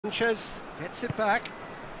Sanchez gets it back,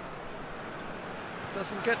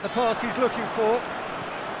 doesn't get the pass he's looking for,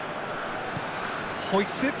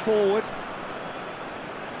 hoists it forward.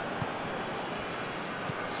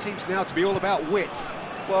 Seems now to be all about width.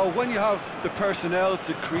 Well, when you have the personnel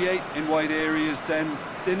to create in wide areas, then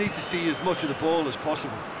they need to see as much of the ball as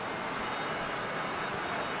possible.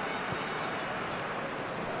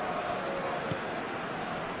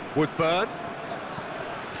 Woodburn,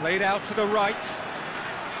 played out to the right.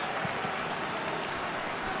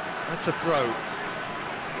 That's a throw.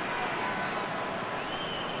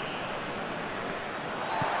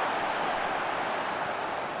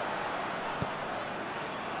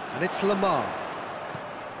 And it's Lamar.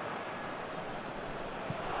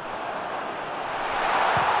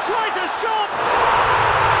 Tries a shot!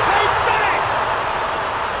 They've done it!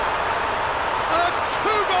 A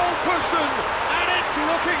two-goal cushion, and it's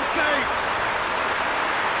looking safe.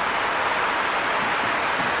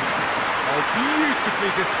 Oh, beautifully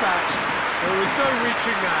dispatched. There was no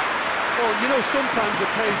reaching that. Well, you know, sometimes it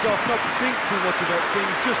pays off not to think too much about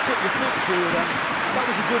things, just put your foot through it, and that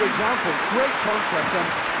was a good example. Great contact, and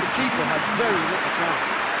the keeper had very little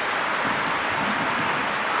chance.